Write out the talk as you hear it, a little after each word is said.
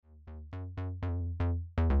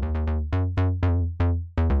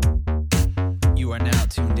You are now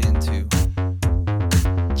tuned into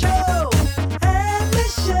Joe and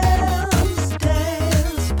Michelle's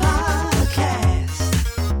Dance Podcast.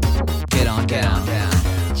 Get on Down.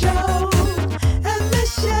 Joe and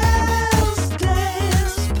Michelle's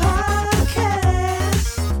Dance Podcast.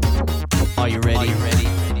 Are you ready?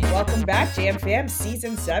 Welcome back, Jam Fam,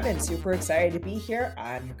 Season 7. Super excited to be here.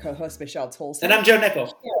 I'm your co-host, Michelle Tolson. And I'm Joe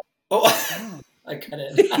Nickel. Oh, I cut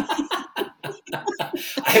it.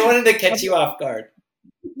 I wanted to catch you off guard.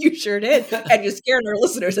 You sure did. And you scared our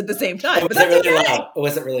listeners at the same time. But Was it that's really okay. loud?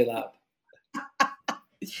 Was it really loud?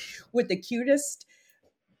 With the cutest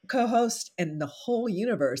co-host in the whole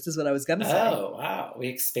universe is what I was going to say. Oh, wow. We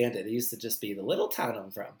expanded. It used to just be the little town I'm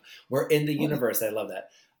from. We're in the universe. I love that.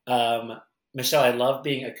 Michelle, I love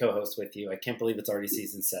being a co-host with you. I can't believe it's already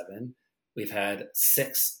Season 7. We've had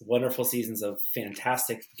 6 wonderful seasons of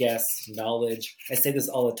fantastic guests, knowledge. I say this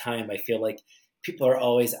all the time. I feel like people are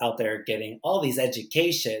always out there getting all these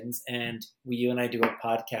educations, and you and I do a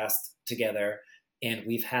podcast together, and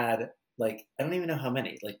we've had I don't even know how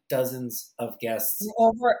many, dozens of guests. We're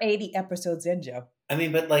over 80 episodes in, Joe. I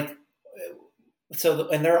mean, but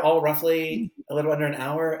and they're all roughly a little under an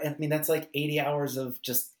hour. I mean, that's 80 hours of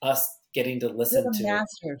just us getting to listen to.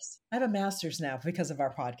 Masters. I have a master's now because of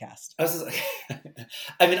our podcast. I was just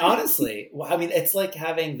I mean, honestly, it's like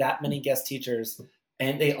having that many guest teachers,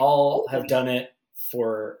 and they all have done it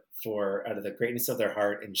for out of the greatness of their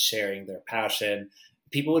heart and sharing their passion.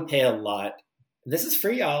 People would pay a lot. This is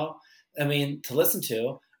free, y'all. I mean, to listen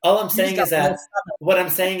to. All I'm saying is that what I'm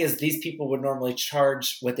saying is these people would normally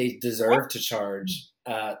charge what they deserve to charge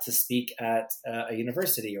to speak at a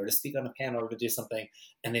university or to speak on a panel or to do something.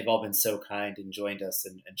 And they've all been so kind and joined us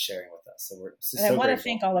and sharing with us. So we're so I want grateful. to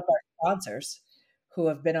thank all of our sponsors who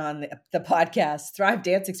have been on the podcast, Thrive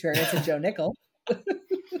Dance Experience and Joe Nickel.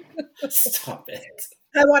 Stop it.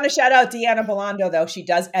 I want to shout out Deanna Belando, though. She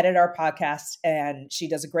does edit our podcast, and she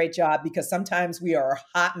does a great job because sometimes we are a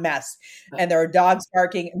hot mess, and there are dogs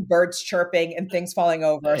barking and birds chirping and things falling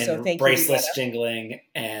over. And so thank bracelets you, jingling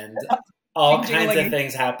and all kinds of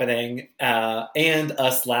things happening, and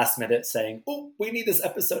us last minute saying, "Oh, we need this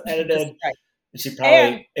episode edited."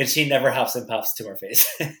 Right. And she never huffs and puffs to our face.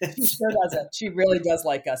 She sure doesn't. She really does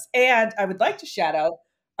like us. And I would like to shout out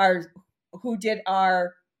who did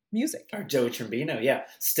our music. Our Joey Trombino, yeah.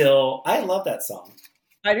 Still, I love that song.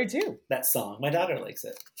 I do too. That song. My daughter likes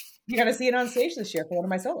it. You got to see it on stage this year for one of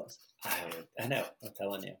my solos. I know. I'm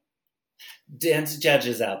telling you. Dance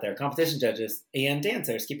judges out there, competition judges, and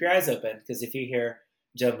dancers, keep your eyes open, because if you hear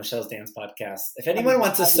Joe and Michelle's Dance Podcast, if anyone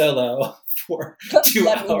wants a solo for 2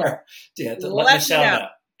 hour dance, let Michelle know.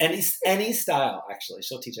 Any style, actually.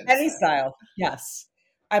 She'll teach any style. Yes.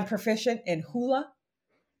 I'm proficient in hula.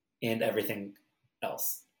 And everything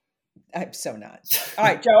else. I'm so not. All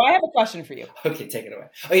right, Joe, I have a question for you. Okay, take it away.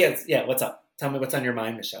 Oh, yeah. What's up? Tell me what's on your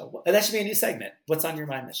mind, Michelle. That should be a new segment. What's on your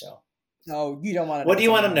mind, Michelle? Oh, you don't want to know. What do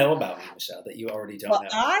you want to know about me, Michelle, that you already don't know? Well,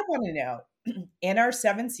 I want to know, in our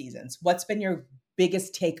 7 seasons, what's been your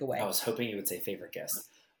biggest takeaway? I was hoping you would say favorite guest.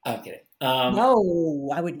 I'm kidding.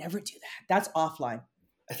 No, I would never do that. That's offline.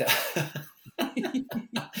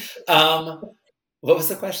 What was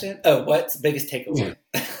the question? Oh, what's biggest takeaway?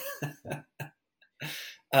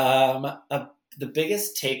 The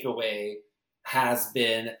biggest takeaway has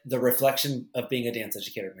been the reflection of being a dance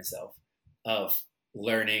educator myself, of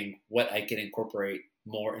learning what I can incorporate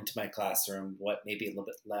more into my classroom, what maybe a little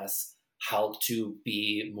bit less, how to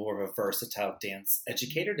be more of a versatile dance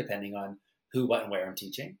educator depending on who, what, and where I'm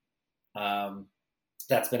teaching.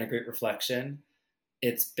 That's been a great reflection.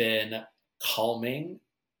 It's been calming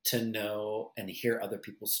to know and hear other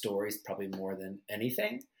people's stories, probably more than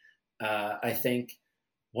anything. I think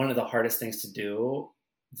one of the hardest things to do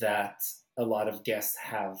that a lot of guests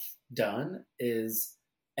have done is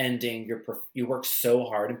ending you work so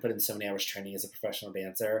hard and put in so many hours training as a professional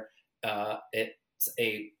dancer. It's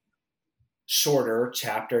a shorter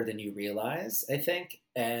chapter than you realize, I think.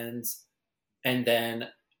 And then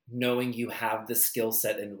knowing you have the skill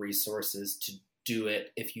set and resources to do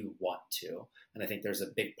it if you want to. And I think there's a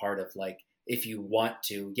big part of if you want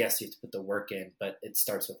to, yes, you have to put the work in, but it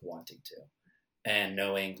starts with wanting to and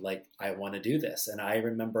knowing I want to do this. And I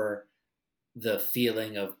remember the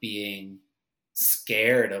feeling of being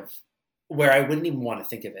scared of where I wouldn't even want to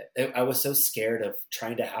think of it. I was so scared of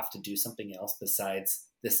trying to have to do something else besides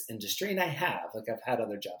this industry. And I have, I've had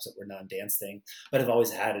other jobs that were non-dance thing, but I've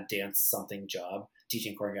always had a dance something job,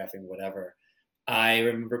 teaching, choreographing, whatever. I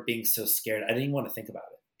remember being so scared. I didn't even want to think about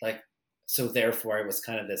it. So therefore I was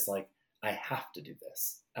kind of this, I have to do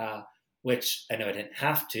this, which I know I didn't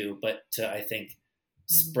have to, but to, I think,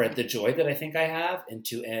 spread the joy that I think I have and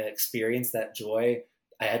to experience that joy,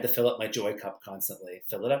 I had to fill up my joy cup constantly.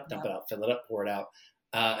 Fill it up, dump it out, fill it up, pour it out,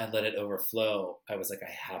 and let it overflow. I was like,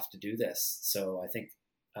 I have to do this. So I think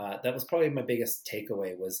that was probably my biggest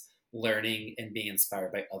takeaway, was learning and being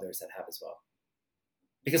inspired by others that have as well.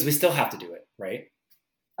 Because we still have to do it, right?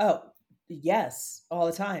 Oh, yes, all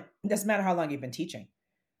the time. It doesn't matter how long you've been teaching.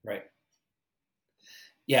 Right.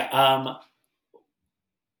 Yeah.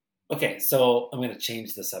 Okay, so I'm going to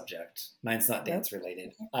change the subject. Mine's not dance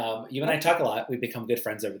related. You and I talk a lot. We've become good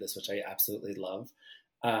friends over this, which I absolutely love.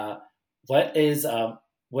 What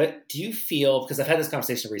do you feel, because I've had this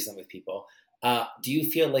conversation recently with people, do you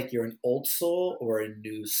feel like you're an old soul or a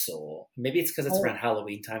new soul? Maybe it's because it's around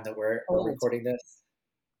Halloween time that we're recording this.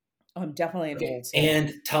 I'm definitely an old soul.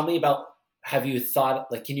 And tell me about, have you thought,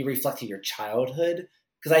 like, can you reflect to your childhood?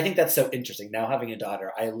 Because I think that's so interesting. Now having a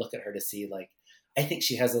daughter, I look at her to see, like, I think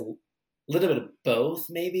she has a little bit of both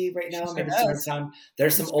maybe right now. Maybe time.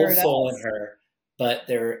 There's some old soul in her, but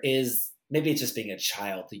there is, maybe it's just being a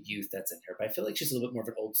child, the youth that's in her. But I feel like she's a little bit more of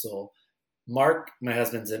an old soul. Mark, my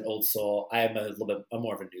husband's an old soul. I am I'm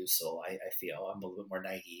more of a new soul. I feel I'm a little bit more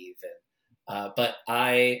naive. And but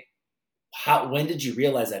when did you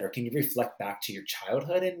realize that, or can you reflect back to your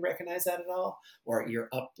childhood and recognize that at all, or your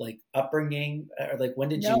upbringing, or like when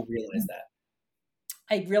did you realize that?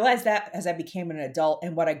 I realized that as I became an adult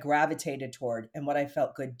and what I gravitated toward and what I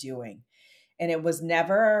felt good doing. And it was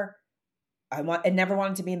never, I never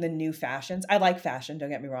wanted to be in the new fashions. I like fashion, don't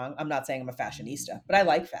get me wrong. I'm not saying I'm a fashionista, but I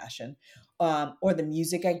like fashion. Or the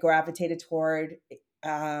music I gravitated toward.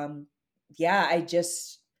 I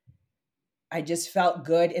just felt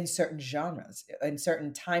good in certain genres, in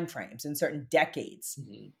certain time frames, in certain decades.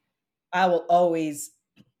 Mm-hmm. I will always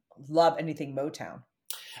love anything Motown.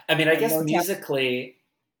 I mean, I guess musically,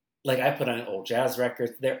 like I put on old jazz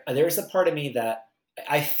records. There's a part of me that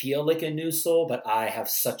I feel like a new soul, but I have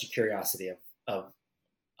such a curiosity of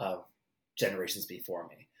generations before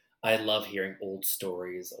me. I love hearing old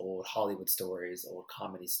stories, old Hollywood stories, old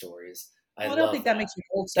comedy stories. I don't think that makes you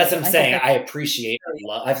old soul. That's what I'm saying. I appreciate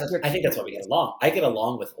love. I think that's why we get along. I get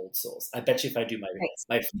along with old souls. I bet you if I do my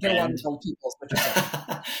get along with old people,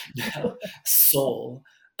 soul.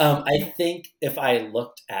 I think if I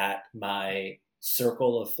looked at my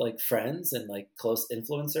circle of like friends and like close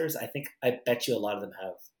influencers, I bet you a lot of them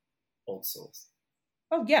have old souls.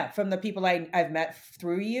 Oh yeah, from the people I've met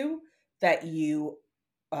through you that you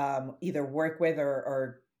either work with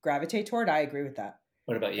or gravitate toward. I agree with that.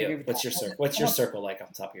 What about you? What's your circle? What's your circle like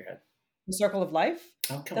on top of your head? The circle of life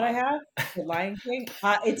I have, the Lion King.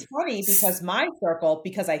 It's funny because my circle,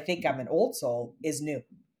 because I think I'm an old soul, is new.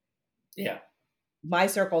 Yeah. My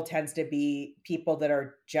circle tends to be people that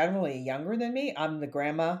are generally younger than me. I'm the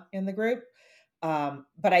grandma in the group.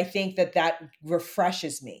 But I think that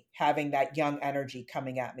refreshes me, having that young energy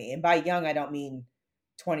coming at me. And by young, I don't mean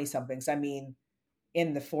 20-somethings. I mean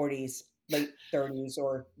in the 40s, late 30s,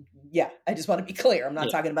 or I just want to be clear. I'm not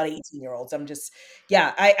talking about 18-year-olds. I'm just,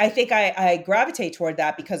 I think I gravitate toward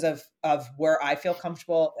that because of where I feel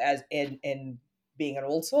comfortable as in being an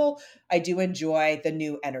old soul. I do enjoy the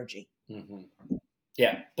new energy. Mm-hmm.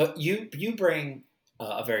 Yeah, but you bring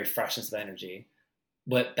a very freshness of energy,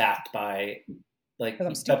 but backed by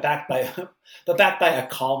a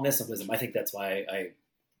calmness and wisdom. I think that's why I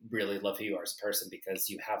really love who you are as a person, because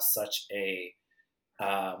you have such a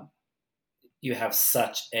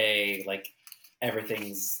like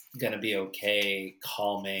everything's gonna be okay,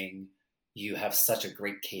 calming. You have such a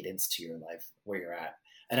great cadence to your life where you're at.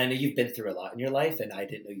 And I know you've been through a lot in your life, and I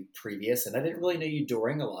didn't know you previous, and I didn't really know you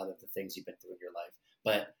during a lot of the things you've been through in your life.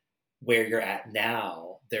 But where you're at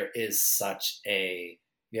now, you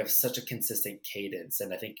have such a consistent cadence.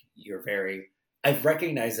 And I think I've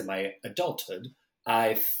recognized in my adulthood,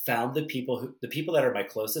 I've found the people that are my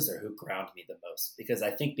closest are who ground me the most, because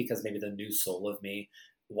maybe the new soul of me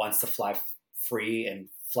wants to fly free and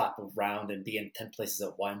flap around and be in 10 places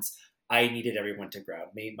at once. I needed everyone to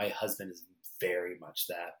ground me. My husband is very much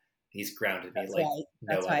that. He's grounded me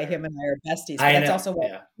that's why him and I are besties. But that's also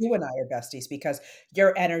why you and I are besties, because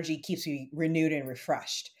your energy keeps me renewed and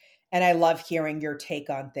refreshed. And I love hearing your take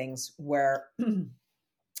on things where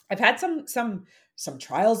I've had some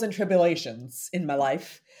trials and tribulations in my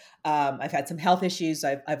life. I've had some health issues.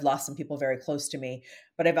 I've lost some people very close to me,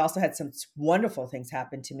 but I've also had some wonderful things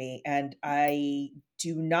happen to me. And I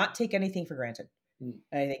do not take anything for granted. Mm.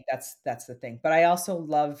 I think that's the thing. But I also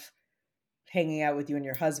love hanging out with you and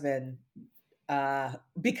your husband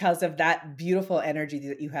because of that beautiful energy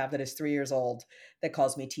that you have that is 3 years old that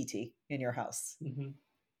calls me TT in your house. Mm-hmm.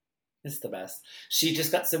 It's the best. She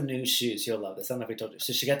just got some new shoes. You'll love this. I don't know if I told you.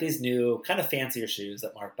 So she got these new kind of fancier shoes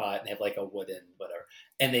that Mark bought, and they have like a wooden whatever,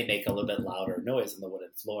 and they make a little bit louder noise on the wooden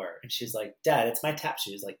floor. And she's like, "Dad, it's my tap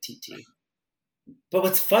shoes, like TT." But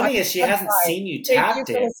what's funny is she hasn't seen you tap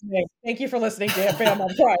dance. Thank you for listening to FM.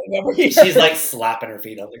 I'm crying over here. She's like slapping her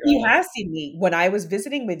feet on the ground. He has seen me when I was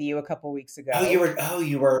visiting with you a couple weeks ago. Oh,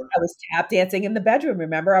 you were. I was tap dancing in the bedroom.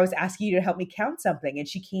 Remember, I was asking you to help me count something, and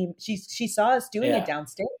she came. She saw us doing it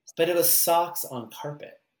downstairs. But it was socks on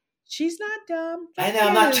carpet. She's not dumb. I know.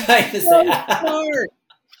 I'm not trying to say smart.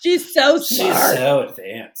 She's so smart. She's so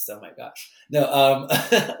advanced. Oh my gosh. No.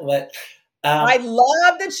 What? I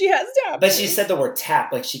love that she has tap. But she said the word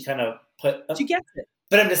tap, like she kind of put. She gets it.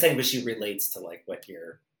 But I'm just saying, but she relates to like what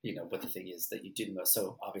your, what the thing is that you do the most.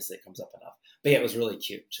 So obviously it comes up enough. But yeah, it was really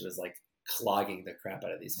cute. She was like clogging the crap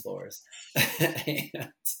out of these floors. And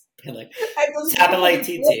like tapping like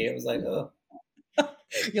TT. It was like, oh.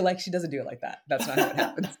 You're like, she doesn't do it like that. That's not how it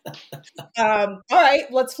happens. All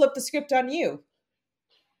right, let's flip the script on you.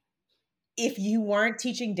 If you weren't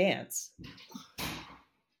teaching dance,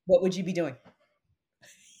 what would you be doing?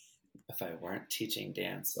 If I weren't teaching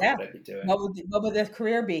dance, what would I be doing? What would the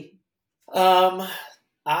career be?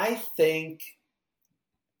 I think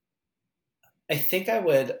I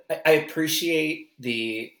would. I appreciate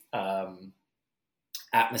the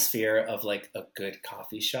atmosphere of like a good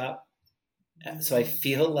coffee shop. So I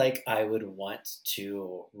feel like I would want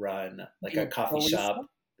to run like a coffee shop.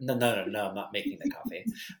 No, I'm not making the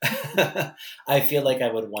coffee. I feel like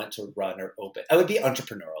I would want to run or open. I would be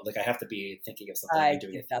entrepreneurial. Like I have to be thinking of something. I'd be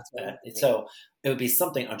doing that's what so it would be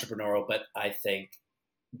something entrepreneurial, but I think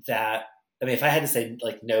that, I mean, if I had to say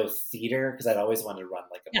like no theater, because I'd always wanted to run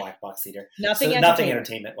like a black box theater. Nothing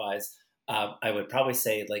entertainment wise. I would probably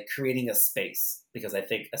say like creating a space, because I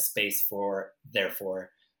think a space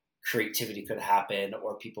therefore creativity could happen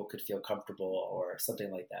or people could feel comfortable or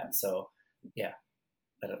something like that. So yeah.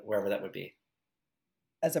 Wherever that would be.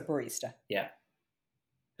 As a barista. Yeah.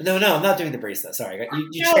 No, I'm not doing the barista. Sorry,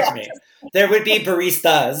 you tricked me. There would be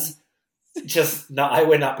baristas, I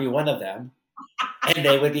would not be one of them. And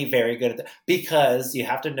they would be very good at that, because you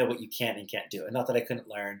have to know what you can and can't do. And not that I couldn't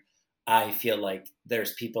learn. I feel like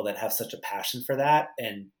there's people that have such a passion for that,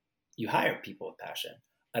 and you hire people with passion.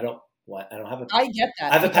 I get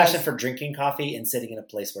that. I have a passion for drinking coffee and sitting in a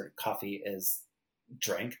place where coffee is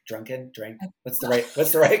drunken. What's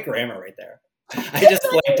the right grammar right there? I just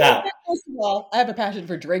blanked out. First of all, I have a passion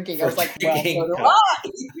for drinking. I was like, well,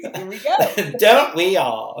 Here we go. Don't we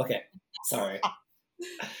all? Okay, sorry.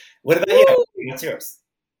 What about you? What's yours?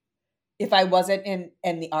 If I wasn't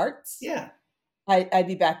in the arts, I'd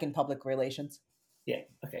be back in public relations. Yeah.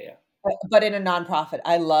 Okay. Yeah. But in a nonprofit.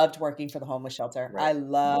 I loved working for the homeless shelter. Right. I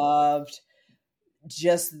loved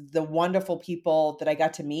just the wonderful people that I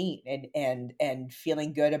got to meet and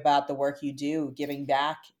feeling good about the work you do, giving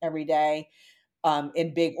back every day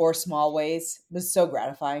in big or small ways was so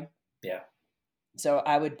gratifying. Yeah. So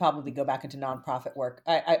I would probably go back into nonprofit work.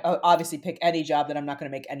 I obviously pick any job that I'm not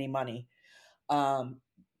going to make any money.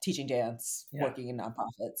 Teaching dance, working in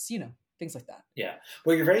nonprofits, things like that. Yeah.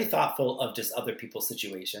 Well, you're very thoughtful of just other people's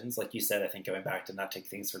situations. Like you said, I think going back to not take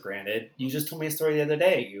things for granted. You just told me a story the other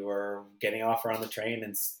day. You were getting off on the train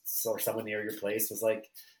and someone near your place was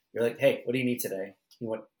like, you're like, hey, what do you need today?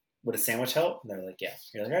 Would a sandwich help? And they're like, yeah.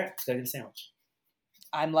 You're like, all right, let's go get a sandwich.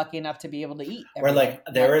 I'm lucky enough to be able to eat. Or like,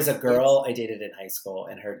 there was a girl I dated in high school,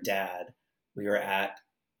 and her dad, we were at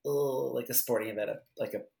like a sporting event,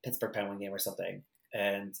 like a Pittsburgh Penguin game or something.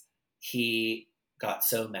 And he got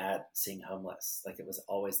so mad seeing homeless. Like it was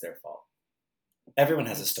always their fault. Everyone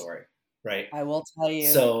has a story, right? I will tell you.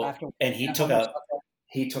 So, and he took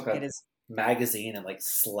a magazine and like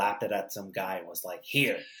slapped it at some guy and was like,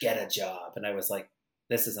 here, get a job. And I was like,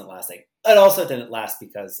 this isn't lasting. It also didn't last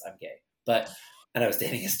because I'm gay, and I was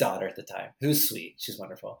dating his daughter at the time, who's sweet. She's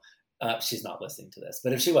wonderful. She's not listening to this,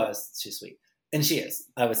 but if she was, she's sweet. And she is.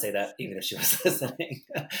 I would say that even if she was listening.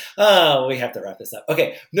 Oh, we have to wrap this up.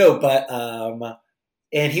 Okay. No, but,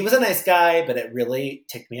 and he was a nice guy, but it really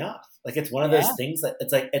ticked me off. Like it's one of those things that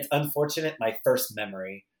it's unfortunate. My first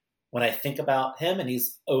memory when I think about him, and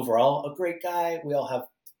he's overall a great guy. We all have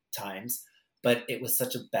times, but it was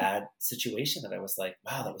such a bad situation that I was like,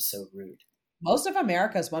 wow, that was so rude. Most of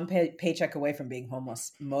America is one paycheck away from being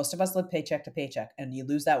homeless. Most of us live paycheck to paycheck, and you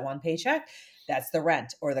lose that one paycheck, that's the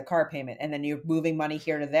rent or the car payment. And then you're moving money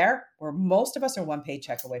here to there, where most of us are one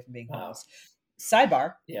paycheck away from being homeless.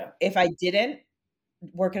 Sidebar. Yeah. If I didn't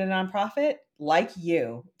work in a nonprofit like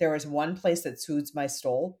you, there was one place that soothes my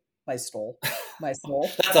soul. That's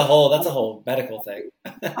a whole medical thing.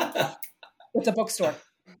 It's a bookstore.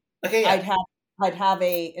 Okay. Yeah. I'd have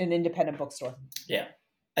an independent bookstore. Yeah.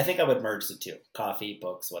 I think I would merge the two. Coffee,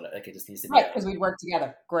 books, what like it just needs to be. Right, because we'd work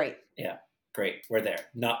together. Great. Yeah. Great. We're there.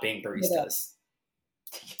 Not being baristas.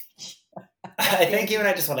 I think you and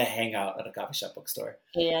I just want to hang out at a coffee shop bookstore.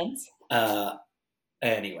 And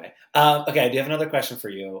anyway. Okay, I do have another question for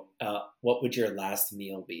you. What would your last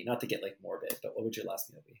meal be? Not to get like morbid, but what would your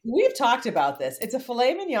last meal be? we've talked about this. It's a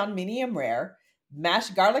filet mignon medium rare,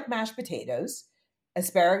 garlic mashed potatoes,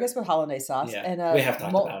 asparagus with hollandaise sauce, Yeah, and a we have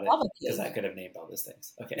talked molten about it lava because I cake. could have named all those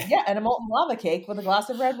things. Okay. Yeah, and a molten lava cake with a glass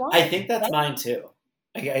of red wine. I think that's mine too.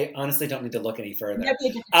 I honestly don't need to look any further. Might be a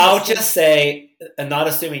different I'll taste. just say, and not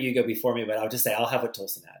assuming you go before me, but I'll just say I'll have what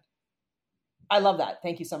Tolson had. I love that.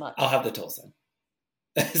 Thank you so much. I'll have the Tolson.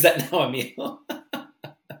 Is that now a meal?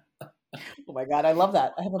 Oh my God, I love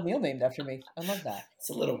that. I have a meal named after me. I love that. It's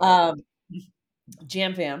a little weird.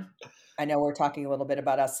 Jam Fam, I know we're talking a little bit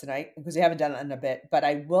about us tonight because we haven't done it in a bit, but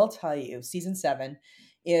I will tell you, season 7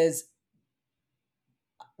 is,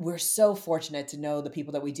 we're so fortunate to know the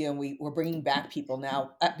people that we do, and we're bringing back people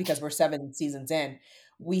now because we're 7 seasons in.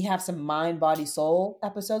 We have some mind, body, soul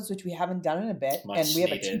episodes, which we haven't done in a bit, Much and we have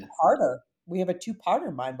needed. a two-parter. We have a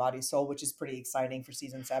two-parter mind, body, soul, which is pretty exciting for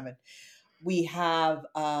season 7. We have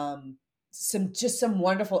some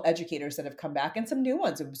wonderful educators that have come back and some new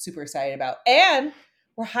ones I'm super excited about. And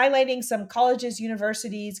we're highlighting some colleges,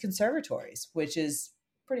 universities, conservatories, which is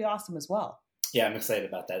pretty awesome as well. Yeah, I'm excited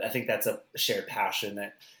about that. I think that's a shared passion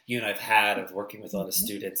that you and I've had of working with a lot of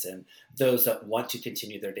students and those that want to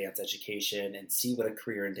continue their dance education and see what a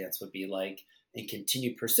career in dance would be like and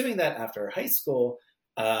continue pursuing that after high school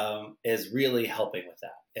is really helping with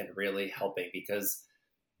that and really helping because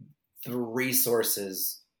the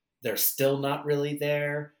resources, they're still not really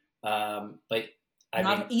there. But I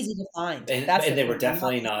Not mean, easy to find. and they were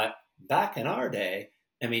definitely not back in our day.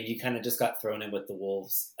 I mean, you kind of just got thrown in with the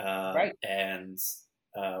wolves, Right. and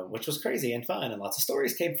which was crazy and fun, and lots of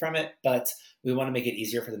stories came from it. But we want to make it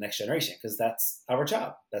easier for the next generation because that's our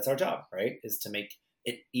job. That's our job, right? Is to make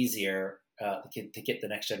it easier to get the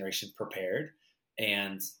next generation prepared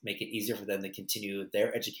and make it easier for them to continue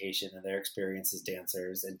their education and their experience as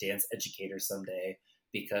dancers and dance educators someday.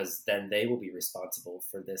 Because then they will be responsible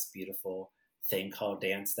for this beautiful thing called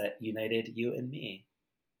dance that united you and me.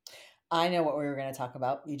 I know what we were going to talk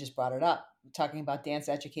about. You just brought it up. Talking about dance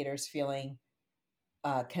educators feeling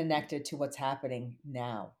connected to what's happening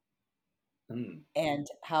now. And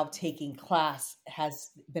how taking class has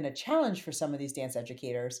been a challenge for some of these dance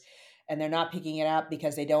educators, and they're not picking it up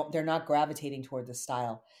because they're not gravitating toward the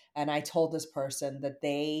style. And I told this person that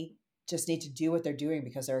they just need to do what they're doing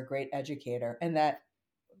because they're a great educator, and that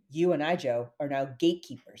you and I, Joe, are now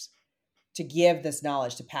gatekeepers to give this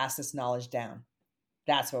knowledge, to pass this knowledge down.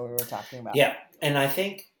 That's what we were talking about. Yeah. And I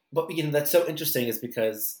think what that's so interesting is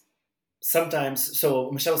because sometimes, so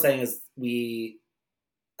what Michelle was saying is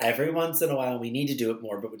every once in a while, we need to do it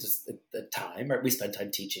more, but with just the time, right? We spend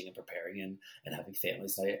time teaching and preparing and having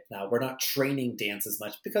families. Now we're not training dance as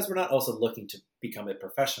much because we're not also looking to become it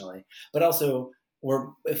professionally, but also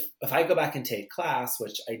if I go back and take class,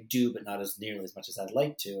 which I do, but not as nearly as much as I'd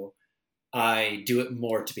like to, I do it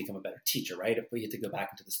more to become a better teacher, right? If we get to go back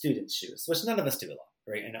into the student's shoes, which none of us do a lot,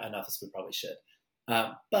 right? And enough as we probably should.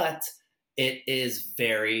 But it is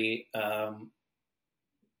very, I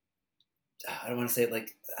don't want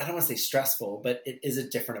to say stressful, but it is a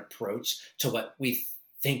different approach to what we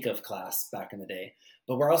think of class back in the day.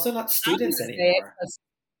 But we're also not students anymore.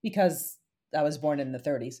 Because I was born in the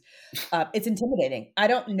 30s. It's intimidating. I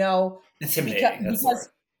don't know. Intimidating. Because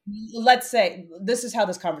let's say this is how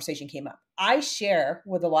this conversation came up. I share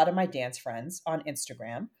with a lot of my dance friends on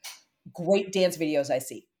Instagram great dance videos I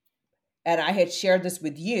see. And I had shared this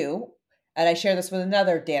with you, and I shared this with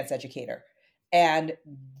another dance educator. And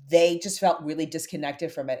they just felt really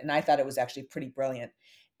disconnected from it. And I thought it was actually pretty brilliant.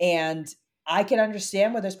 And I can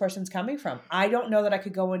understand where this person's coming from. I don't know that I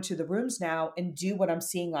could go into the rooms now and do what I'm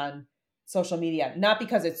seeing on social media, not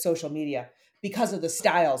because it's social media, because of the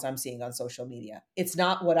styles I'm seeing on social media. It's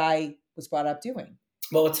not what I was brought up doing.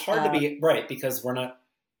 Well, it's hard to be right because we're not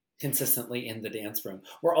consistently in the dance room.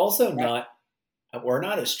 We're also we're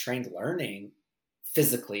not as trained learning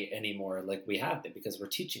physically anymore like we have been because we're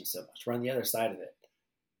teaching so much. We're on the other side of it.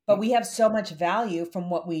 But we have so much value from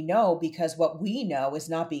what we know because what we know is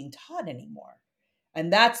not being taught anymore.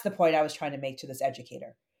 And that's the point I was trying to make to this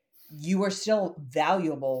educator. You are still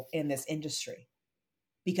valuable in this industry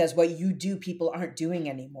because what you do, people aren't doing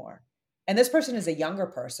anymore. And this person is a younger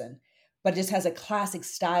person, but just has a classic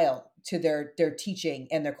style to their teaching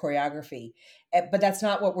and their choreography. But that's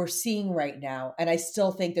not what we're seeing right now. And I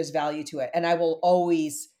still think there's value to it. And I will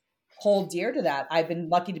always hold dear to that. I've been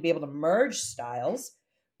lucky to be able to merge styles,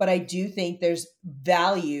 but I do think there's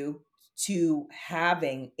value to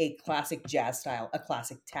having a classic jazz style, a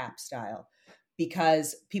classic tap style,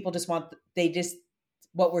 because people just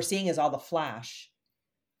what we're seeing is all the flash,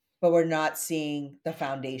 but we're not seeing the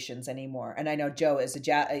foundations anymore. And I know Joe is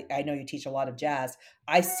I know you teach a lot of jazz.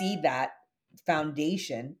 I see that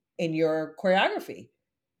foundation in your choreography.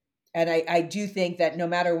 And I do think that no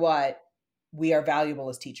matter what, we are valuable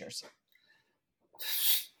as teachers.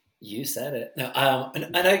 You said it. No,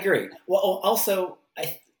 and I agree. Well, also,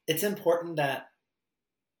 it's important that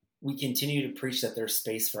we continue to preach that there's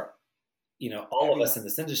space for, all of us in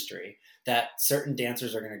this industry, that certain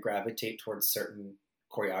dancers are going to gravitate towards certain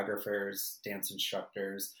choreographers, dance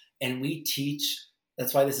instructors, and we teach.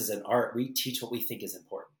 That's why this is an art. We teach what we think is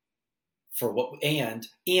important for what, and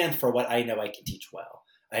for what I know I can teach well.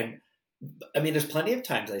 There's plenty of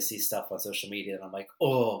times I see stuff on social media and I'm like,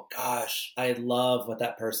 oh gosh, I love what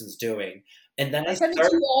that person's doing. And then I send it to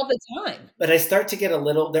you all the time. But I start to get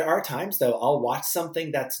there are times though, I'll watch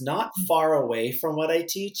something that's not far away from what I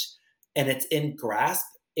teach and it's in grasp,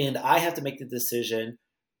 and I have to make the decision.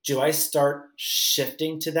 Do I start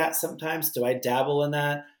shifting to that sometimes? Do I dabble in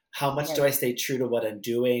that? How much do I stay true to what I'm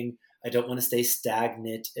doing? I don't want to stay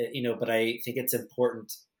stagnant, but I think it's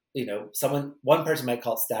important. One person might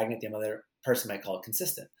call it stagnant, the other person might call it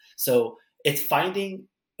consistent. So it's finding,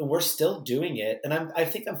 and we're still doing it. And I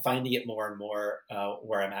think I'm finding it more and more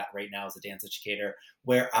where I'm at right now as a dance educator,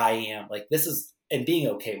 where I am like, this is, and being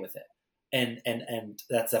okay with it. And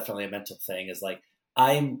that's definitely a mental thing, is like,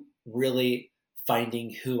 I'm really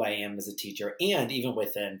finding who I am as a teacher. And even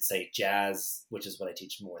within, say, jazz, which is what I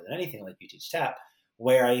teach more than anything, like you teach tap,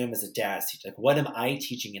 where I am as a jazz teacher. Like, what am I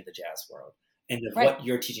teaching in the jazz world? And what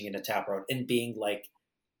you're teaching in the tap world, and being like,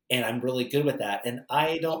 and I'm really good with that. And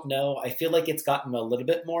I don't know, I feel like it's gotten a little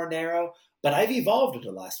bit more narrow, but I've evolved over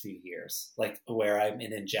the last few years, like where I'm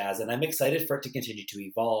in jazz, and I'm excited for it to continue to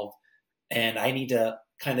evolve. And I need to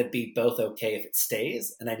kind of be both okay if it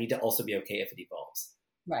stays, and I need to also be okay if it evolves.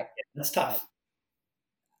 Right. That's tough.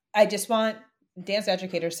 I just want dance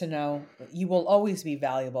educators to know you will always be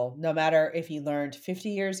valuable, no matter if you learned 50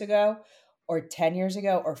 years ago or 10 years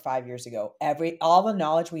ago or 5 years ago. All the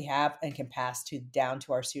knowledge we have and can pass down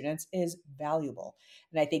to our students is valuable.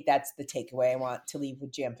 And I think that's the takeaway I want to leave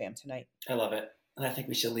with Jam Fam tonight. I love it. And I think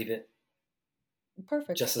we should leave it.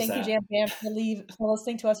 Perfect. Just Thank you, Jam Fam, for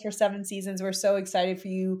listening to us for 7 seasons. We're so excited for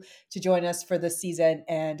you to join us for this season,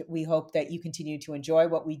 and we hope that you continue to enjoy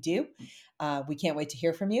what we do. We can't wait to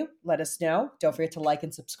hear from you. Let us know. Don't forget to like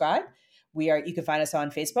and subscribe. You can find us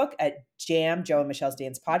on Facebook at Jam, Joe and Michelle's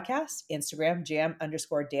Dance Podcast, Instagram,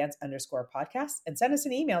 jam_dance_podcast, and send us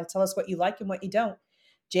an email to tell us what you like and what you don't.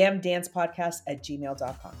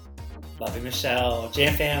 jamdancepodcast@gmail.com. Love you, Michelle.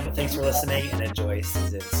 Jam Fam, thanks for listening, and enjoy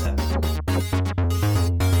season 7.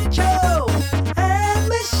 Joe and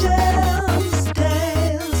Michelle.